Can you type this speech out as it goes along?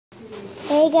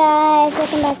Hey guys,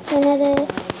 welcome back to another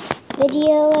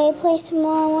video. I play some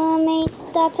more Mermaid.io.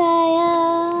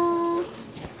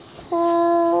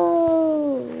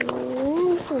 Oh, I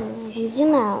can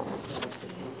zoom out.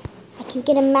 I can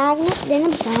get a magnet,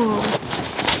 then a bomb.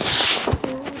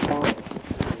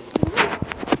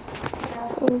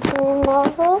 And then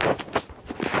over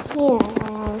here,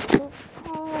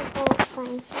 I'll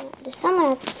find some. There's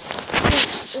someone.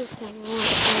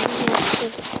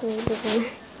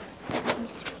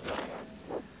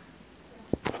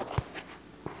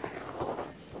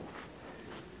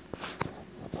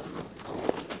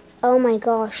 Oh my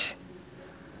gosh.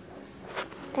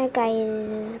 That guy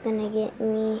is gonna get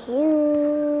me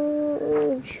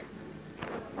huge.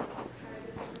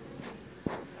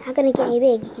 Not gonna get me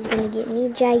big, he's gonna get me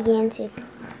gigantic.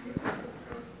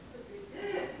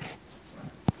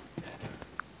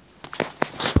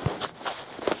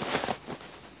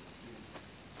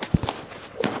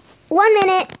 One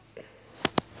minute.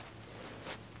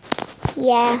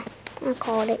 Yeah, I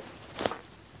called it.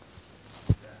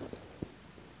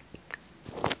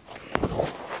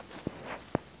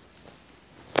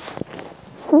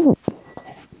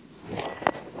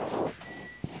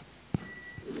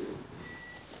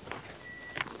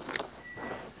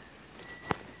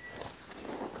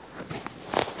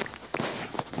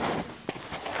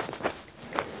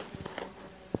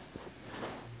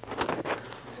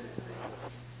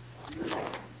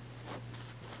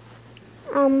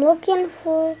 I'm looking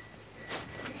for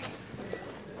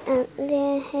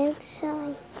the head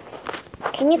side.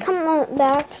 Can you come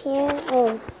back here?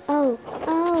 Oh.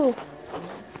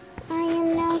 I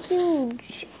am now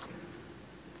huge.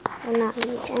 Well, not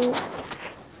huge.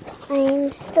 I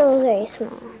am still very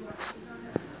small.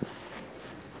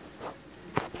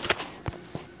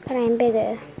 But I'm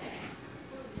bigger.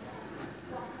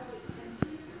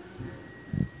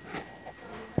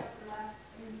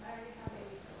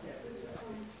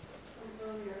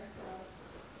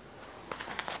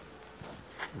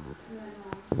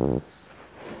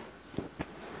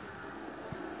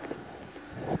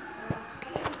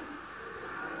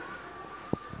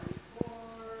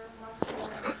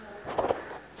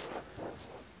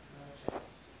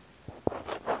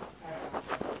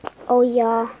 Oh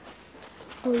yeah.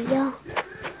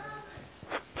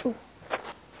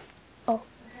 Oh.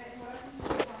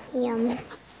 Yum.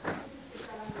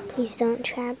 Please don't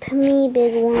trap me,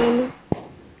 big one.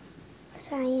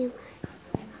 Because I am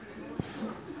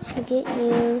to get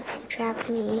you to trap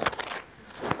me.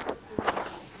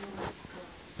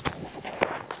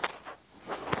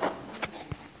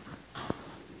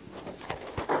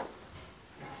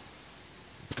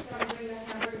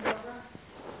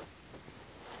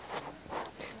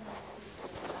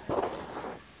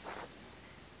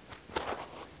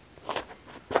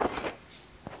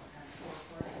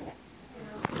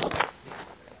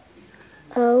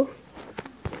 Oh.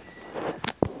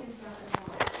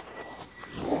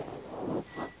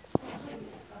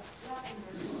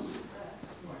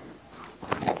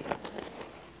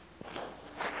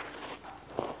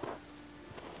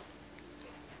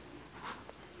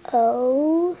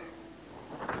 Oh.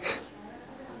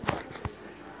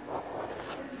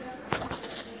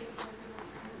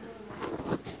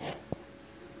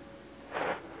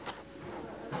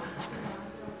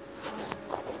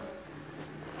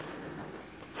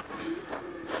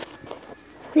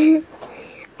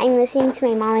 I'm listening to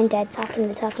my mom and dad talking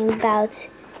about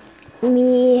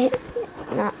me.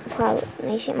 Not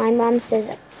probably. My mom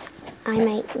says I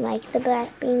might like the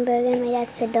black bean burger. My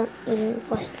dad said don't even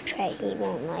force him to try it. He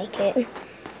won't like it.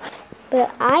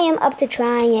 But I am up to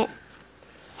trying it.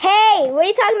 Hey, what are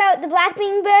you talking about? The black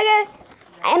bean burger?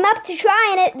 I'm up to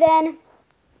trying it then.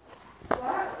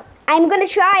 What? I'm gonna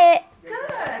try it.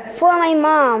 Good. For my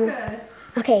mom. Good.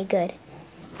 Okay, good.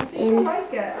 People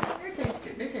like it.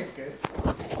 They taste good.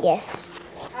 Yes.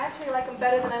 I actually like them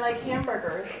better than I like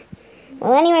hamburgers.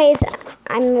 Well, anyways,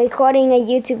 I'm recording a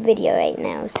YouTube video right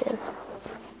now, so.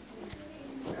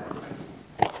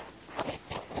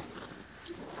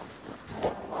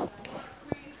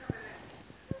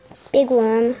 Big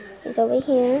worm is over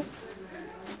here.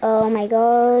 Oh my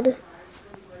god.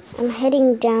 I'm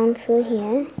heading down through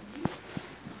here.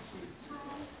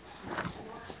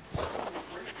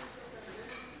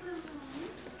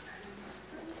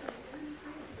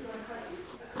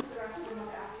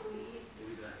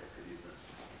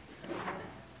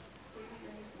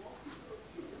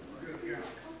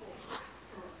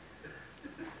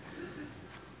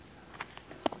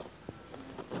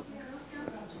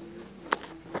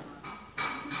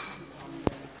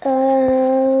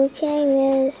 Okay,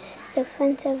 there's the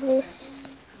front of this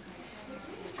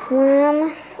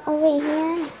worm over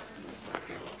here.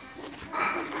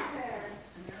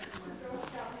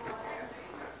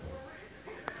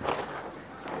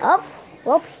 Oh,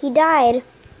 well, he died.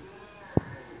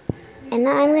 And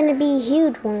now I'm gonna be a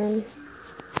huge one.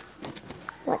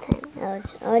 What time? Oh,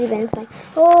 it's already been fine.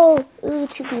 Oh, ooh,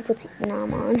 2 people. No,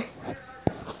 I'm on.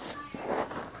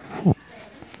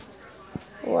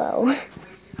 Whoa.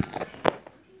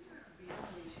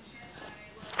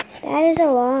 That is a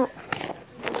lot.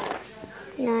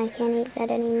 No, I can't eat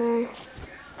that anymore.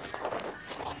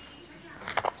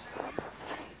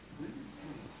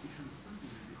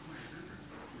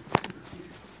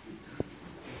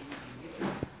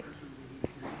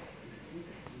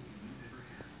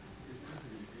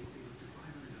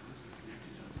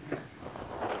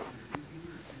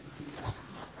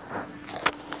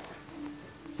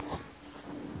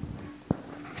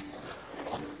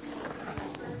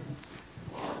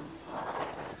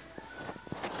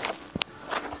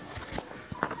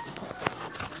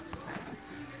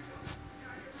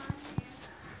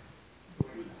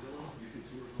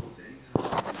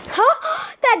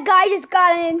 That guy just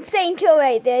got an insane kill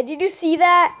right there. Did you see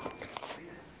that?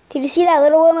 Did you see that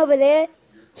little one over there?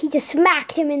 He just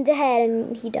smacked him in the head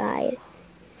and he died.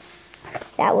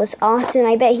 That was awesome.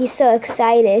 I bet he's so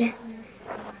excited.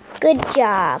 Good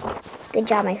job. Good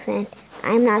job, my friend.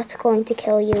 I'm not going to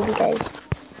kill you because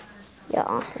you're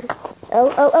awesome.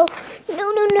 Oh, oh, oh.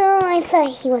 No, no, no. I thought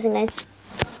he wasn't going to.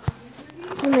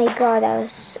 Oh my god, that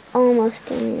was almost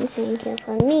an insane kill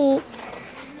for me.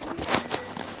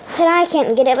 But I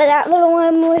can't get it, but that little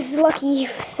one was lucky,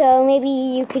 so maybe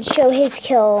you could show his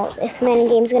kill if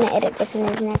Manigame's gonna edit this in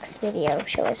his next video.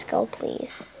 Show his kill,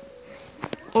 please.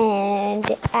 And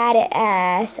add it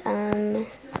as,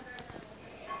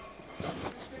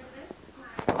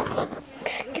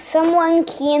 someone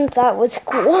Kian thought was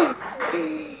cool.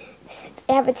 I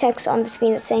have a text on the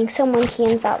screen that's saying someone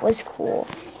Kian thought was cool,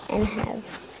 and have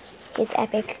his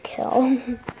epic kill.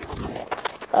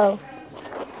 Oh.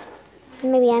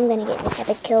 Maybe I'm gonna get this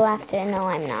epic kill after. No,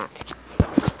 I'm not.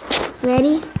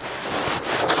 Ready?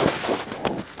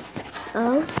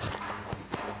 Oh.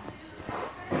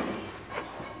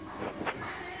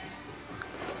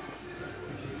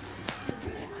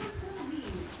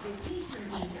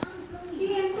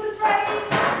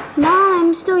 No,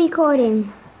 I'm still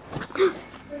recording.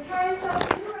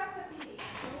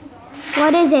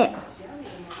 What is it?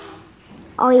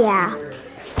 Oh yeah.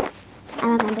 I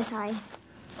remember, sorry.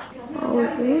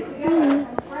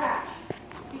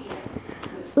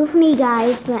 With me,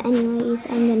 guys, but anyways,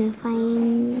 I'm gonna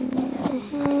find the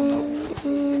head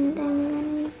and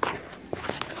I'm gonna.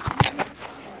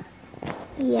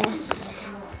 Yes.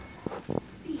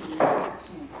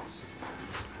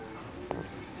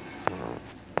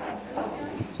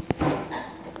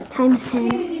 Times 10.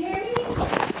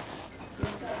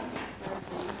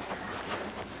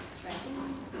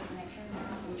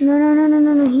 No, no, no, no,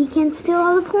 no, no. He can't steal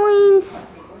all the points.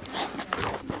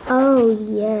 Oh,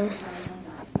 yes.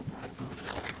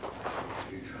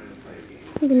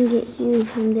 I'm gonna get huge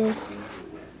from this.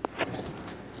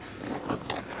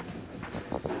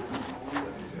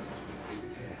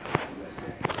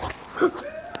 No,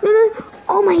 no.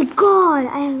 Oh my god.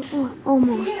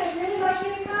 Almost.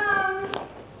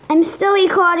 I'm still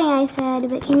recording, I said,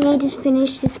 but can I just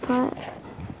finish this part?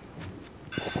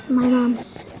 My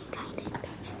mom's kind of bitch, I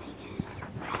guess.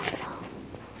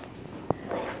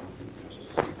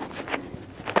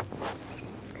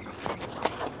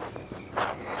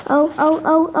 I don't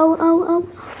know.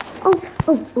 Oh.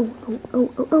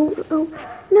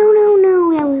 No, no, no,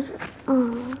 that was,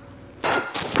 I'm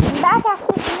back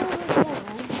after the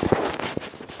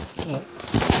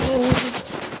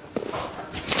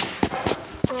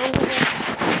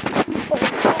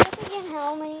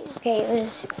how many? Okay, it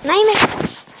was 9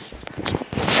 minutes.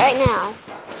 Right now.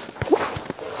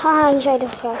 I tried to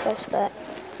practice, but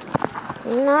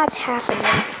not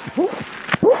happening.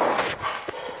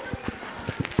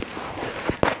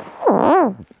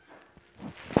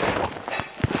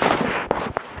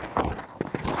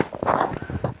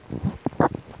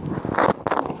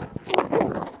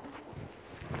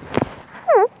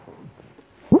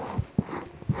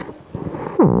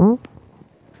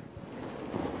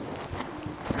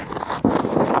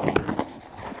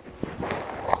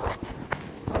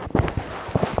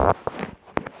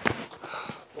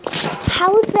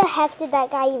 How the heck did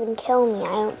that guy even kill me? I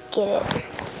don't get it.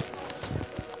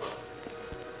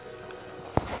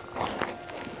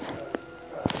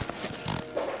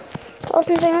 Well,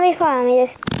 since I'm really far,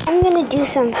 I'm gonna do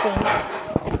something.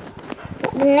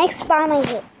 The next bomb I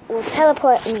hit will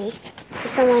teleport me to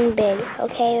someone big.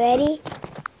 Okay, ready?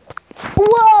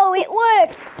 Whoa, it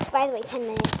worked! By the way, 10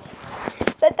 minutes.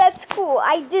 But that's cool.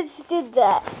 I just did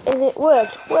that and it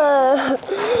worked. Whoa.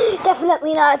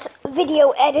 Definitely not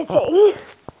video editing.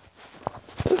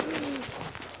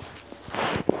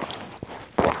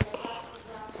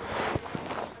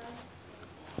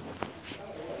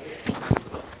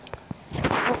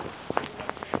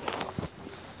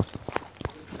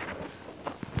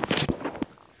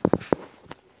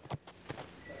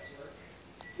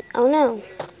 Oh no.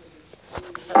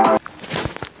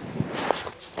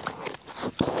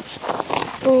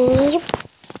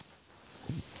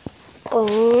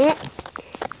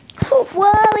 Whoa,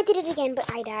 I did it again, but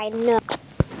I died. No.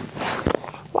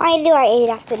 Why do I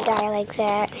have to die like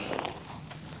that?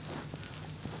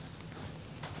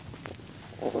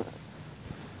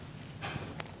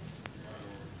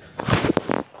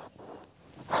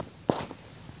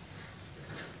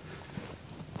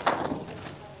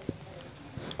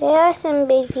 There are some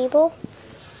big people.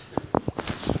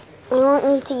 I won't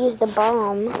need to use the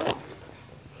bomb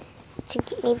to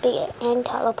get me bigger and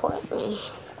teleport me.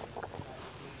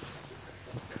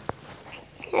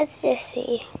 Let's just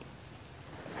see.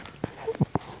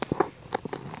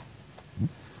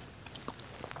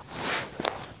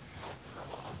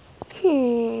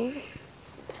 You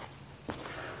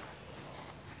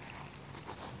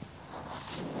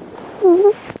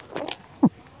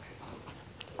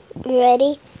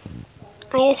ready?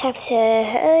 I just have to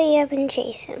hurry up and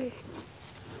chase him.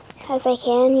 As I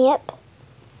can, yep.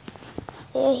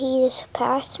 There he just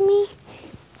passed me.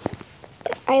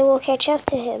 But I will catch up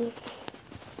to him.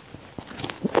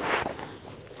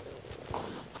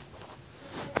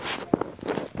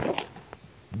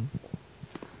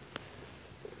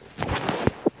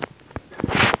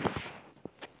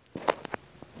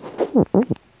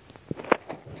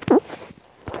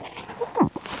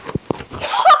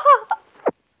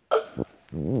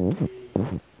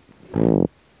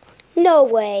 No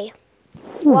way.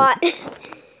 What?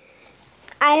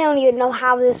 I don't even know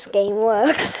how this game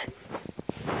works.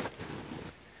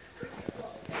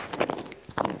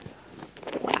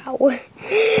 Wow.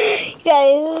 That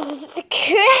is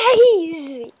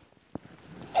crazy.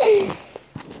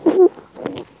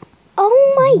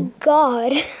 Oh my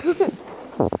god.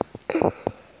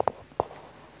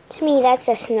 To me, that's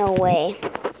just no way.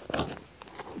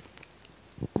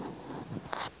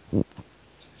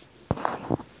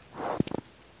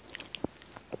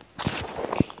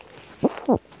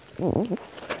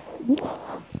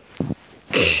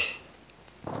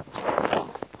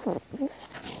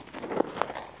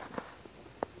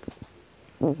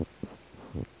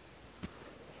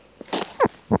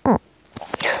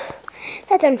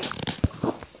 That's unfair.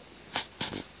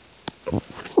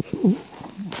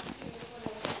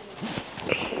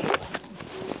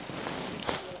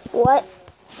 What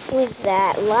was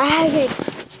that lag?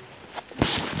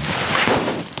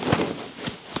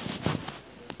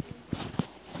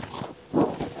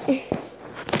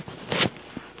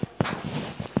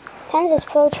 Kind of this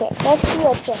pro trick. Let's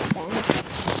do a trick then.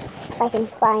 If I can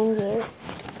find you.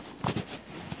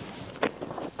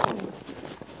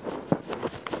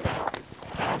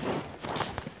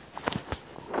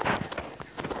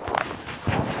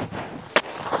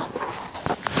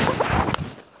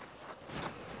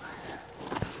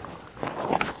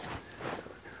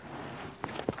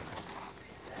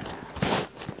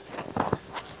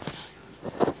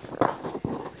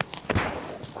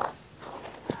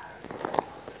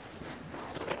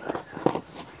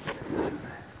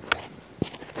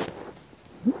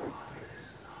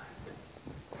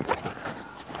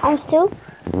 Times 2?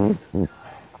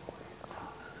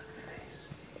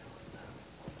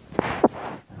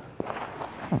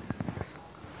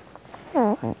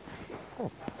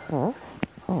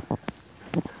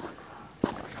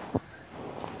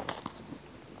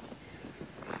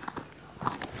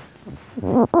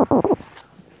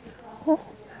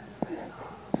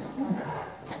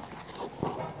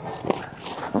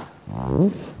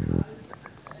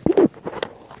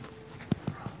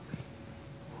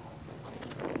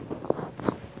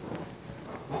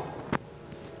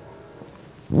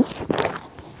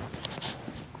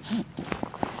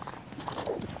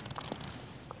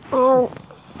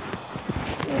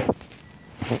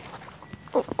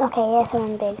 Okay, yes,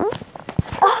 I'm big.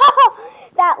 Oh,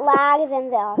 that lag is in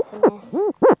the awesomeness.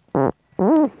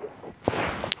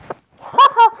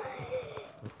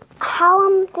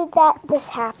 How did that just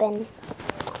happen?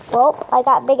 Well, I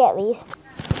got big at least.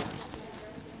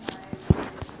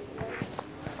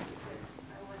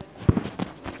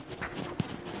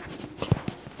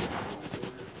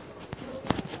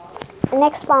 The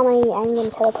next spawn I'm going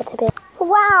to teleport to big.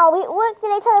 Wow, it worked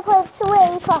and I teleported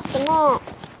way across the map.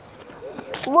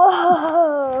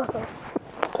 Whoa!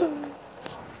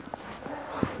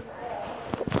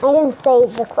 I didn't say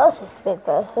the closest big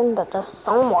person, but just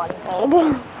someone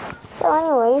big. So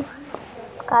anyway,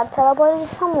 got teleported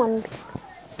to someone big.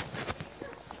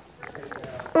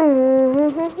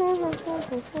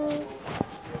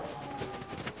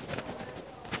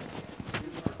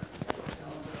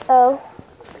 Oh,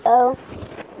 oh,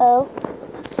 oh,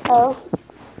 oh,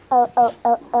 oh, oh, oh,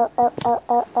 oh, oh, oh, oh,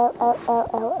 oh, oh, oh,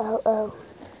 oh, oh, oh.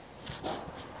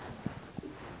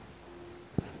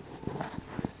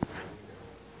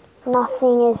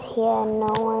 Nothing is here,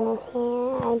 no one is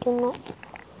here. I do not see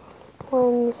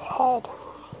one's head.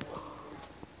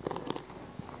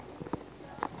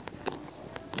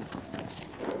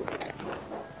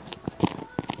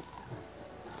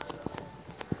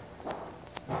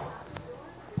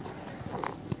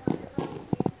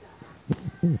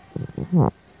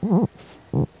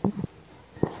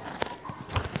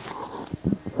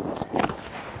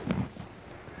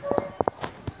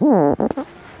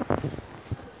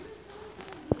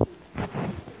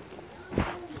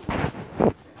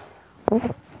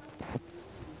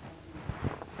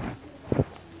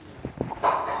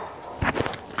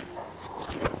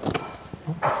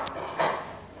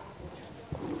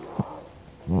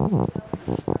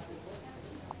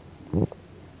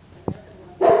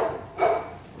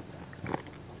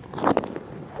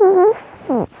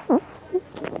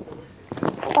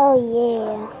 Oh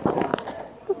yeah,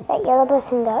 that yellow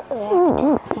person got wrecked.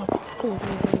 XD.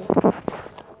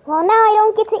 Well, now I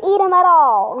don't get to eat him at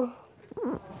all.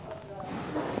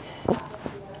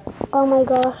 Oh my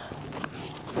gosh.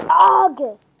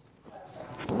 Ugh!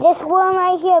 This worm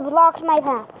right here blocked my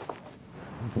path.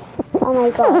 Oh my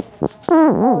god.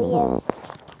 Oh yes.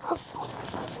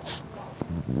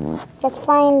 Let's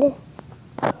find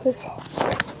his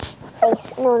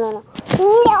face. No, no, no.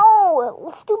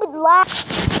 No! Stupid lag.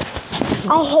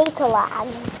 I hate a lag.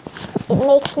 It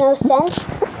makes no sense.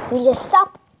 You just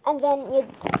stop and then you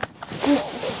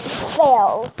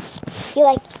fail.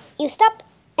 You stop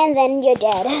and then you're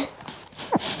dead.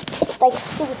 It's like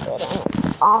stupid and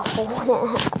it's awful when it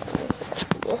happens.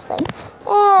 Just like,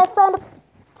 I found a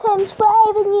times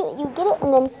 5 and you get it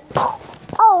and then,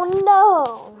 oh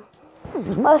no!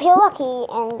 Well, if you're lucky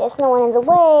and there's no one in the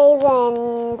way,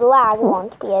 then the lag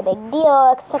won't be a big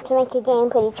deal, except to make your game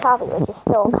pretty choppy, which is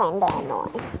still kinda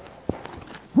annoying.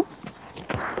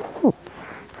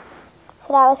 So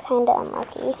that was kinda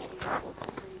unlucky.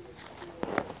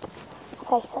 I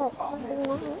thought I saw his head.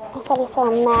 I thought I saw a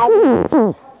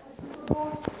magnet.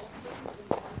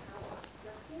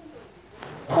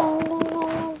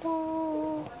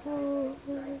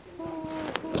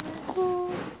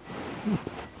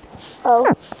 Oh.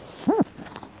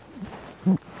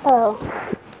 Oh.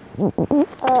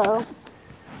 Oh.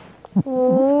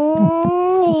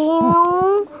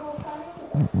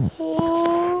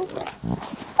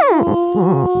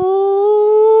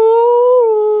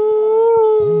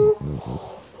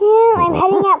 I'm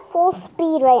heading at full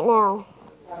speed right now.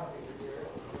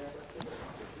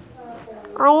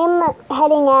 I am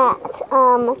heading at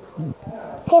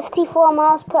 54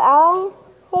 miles per hour,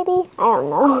 maybe? I don't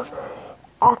know.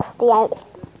 Actually,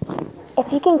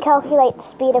 if you can calculate the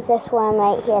speed of this worm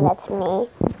right here, that's me.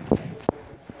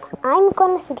 I'm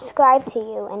gonna subscribe to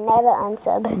you and never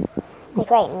unsub.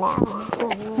 Like right now.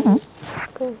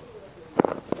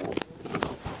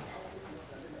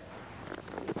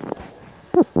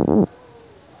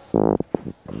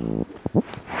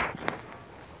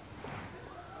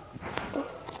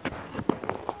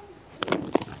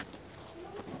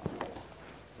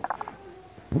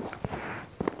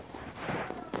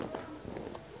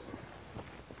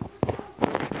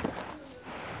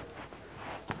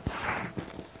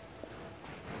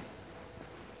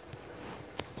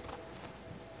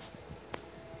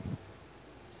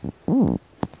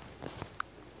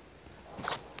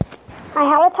 I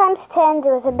had a times 10,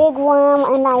 there was a big worm,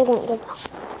 and I didn't get it.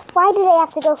 Why did I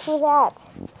have to go through that?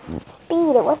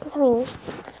 Speed, it wasn't something...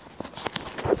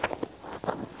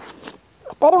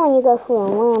 It's better when you go through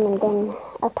a worm and then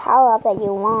a power-up that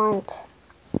you want.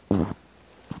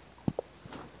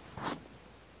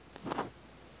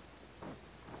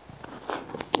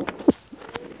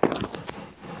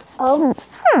 Oh.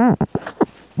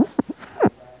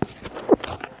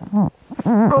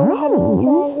 I'm heading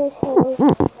towards his head.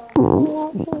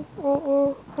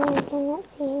 I cannot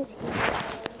see his head.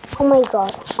 Oh my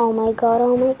god, oh my god,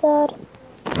 oh my god.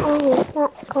 Oh, it's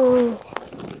not going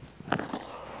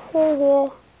through here.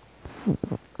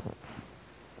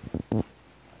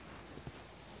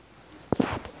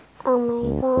 Oh my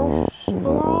gosh. And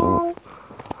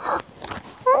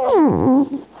I am...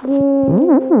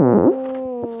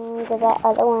 Did that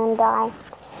other one die?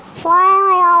 Why am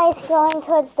I always going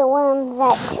towards the worm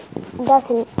that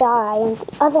doesn't die and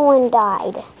the other one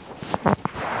died?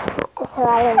 So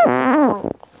I don't get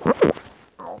points.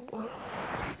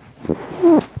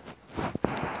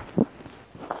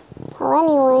 Well,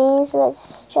 anyways,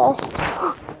 let's just...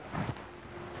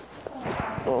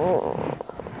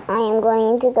 I am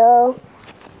going to go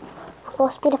full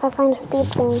speed if I find a speed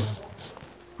thing.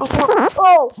 I cannot...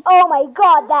 Oh my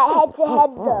god, that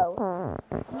head-to-head though.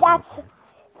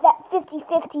 That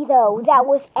 50-50 though, that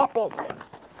was epic.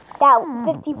 That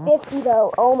 50-50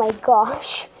 though, oh my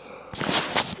gosh.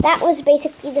 That was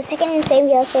basically the second insane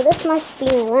kill, so this must be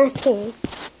my last game.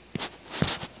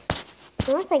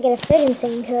 Unless I get a third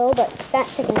insane kill, but that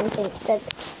second insane, that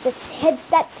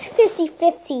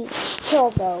 50-50 kill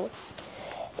though,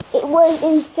 it was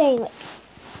insane.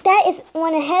 That is,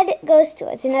 when a head goes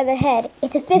towards another head,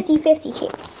 it's a 50-50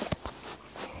 chance.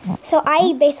 So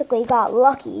I basically got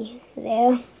lucky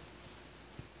there.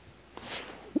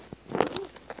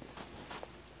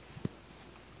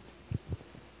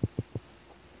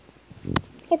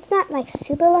 It's not like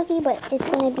super lucky, but it's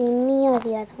gonna be me or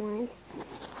the other one.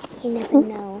 You never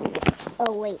know.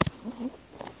 Oh wait.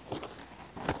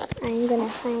 I'm gonna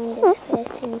find this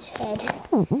person's head.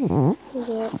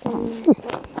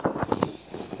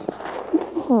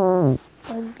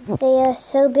 They are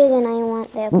so big and I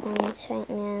want their points right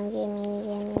now. Gimme,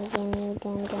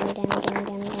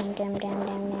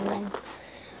 damn.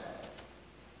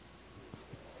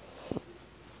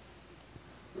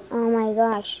 Oh my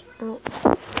gosh. Oh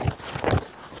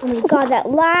my god, that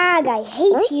lag! I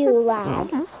hate you,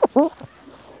 lag.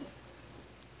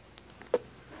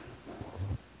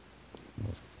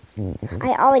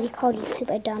 I already called you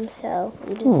super dumb, so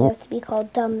you deserve to be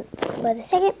called dumb for the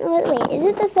second. Wait, is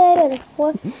it the third or the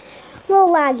fourth?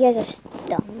 Well, lag, you're just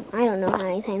dumb. I don't know how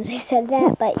many times I said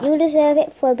that, but you deserve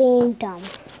it for being dumb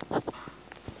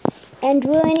and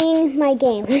ruining my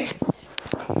game.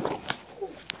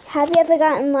 Have you ever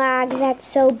gotten lag that's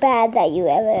so bad that you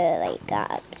ever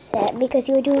got upset because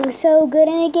you were doing so good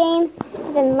in a game,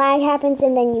 and then lag happens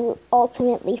and then you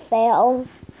ultimately fail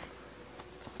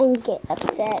and get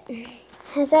upset?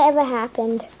 Has that ever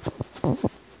happened?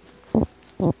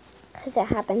 Because it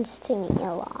happens to me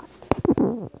a lot.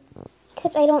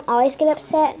 Except I don't always get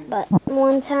upset, but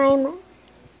one time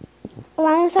when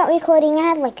I was out recording, I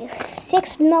had like a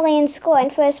 6 million score in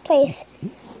first place,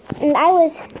 and I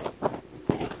was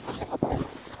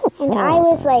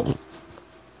like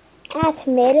at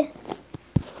mid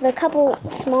with a couple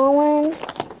small worms,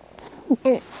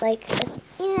 and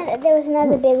there was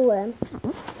another big worm.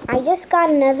 I just got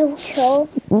another kill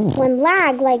when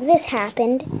lag like this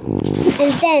happened,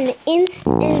 and then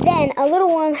a little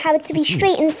worm happened to be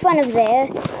straight in front of there,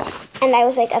 and I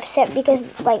was like upset because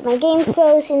like my game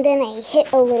froze, and then I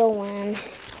hit a little worm.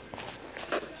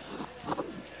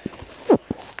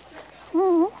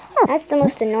 That's the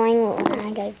most annoying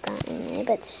lag I've gotten there,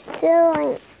 but still,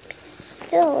 I'm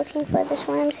still looking for this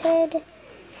worm's head.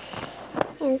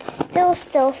 And still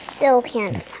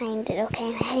can't find it. Okay,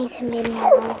 I'm heading to mid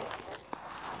now.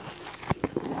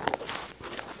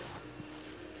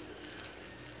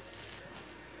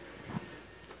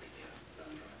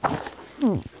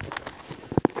 Ooh.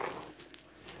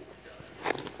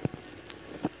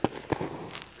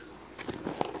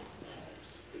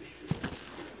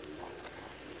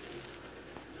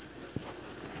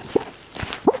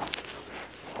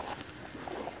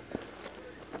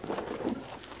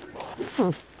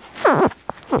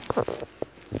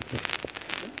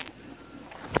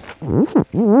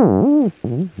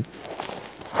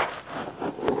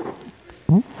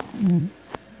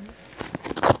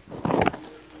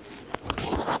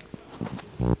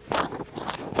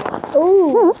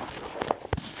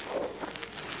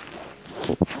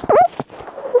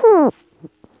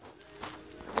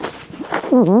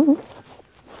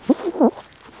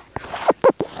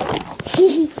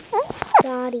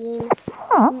 Got him.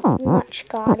 Much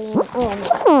got him. Oh my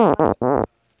god.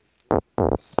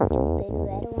 Stupid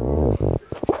red one.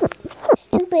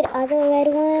 Stupid other red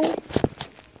one.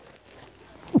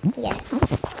 Yes.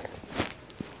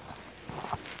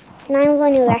 And I'm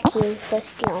going to wreck you for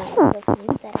stealing the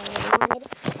points that I wanted.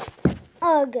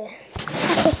 Ugh.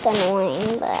 That's just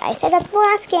annoying, but I said that's the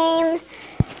last game.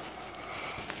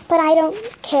 But I don't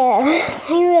care. I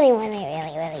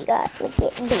really got to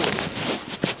get beat.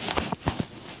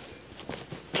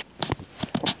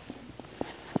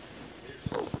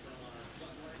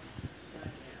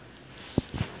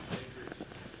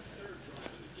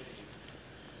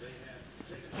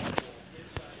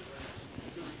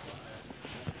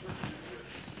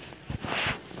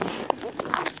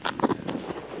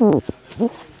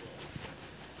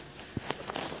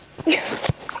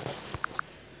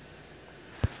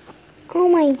 Oh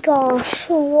my gosh,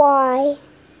 why?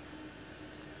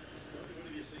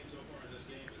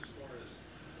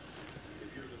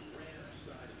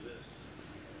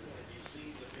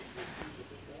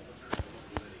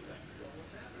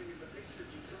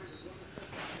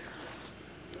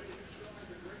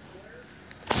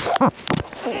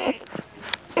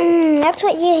 That's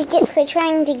what you get for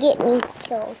trying to get me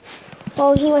killed.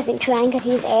 Well, he wasn't trying because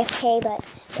he was AFK, but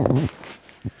still.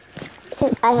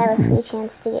 Since I have a free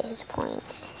chance to get his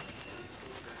points.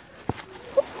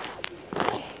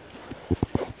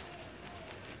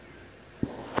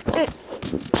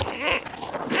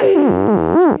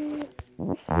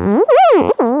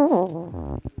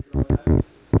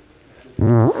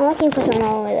 I'm looking for someone.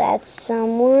 Oh, that's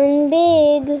someone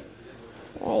big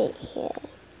right here.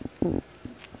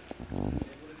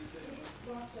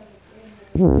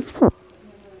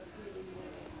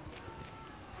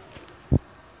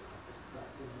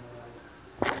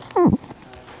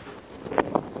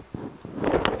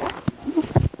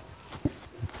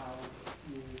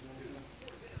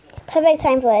 Perfect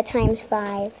time for a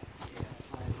 ×5.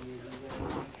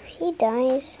 If he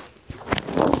dies.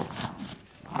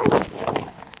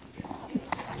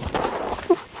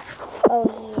 Oh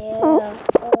yeah.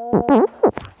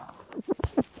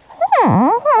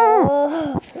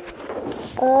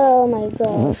 Oh my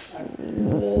gosh.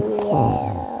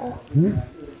 Yeah.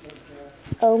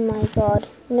 Oh my god.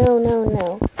 No, no,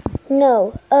 no.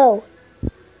 No. Oh.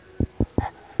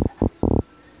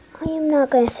 I am not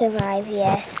going to survive.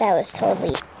 Yes, that was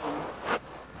totally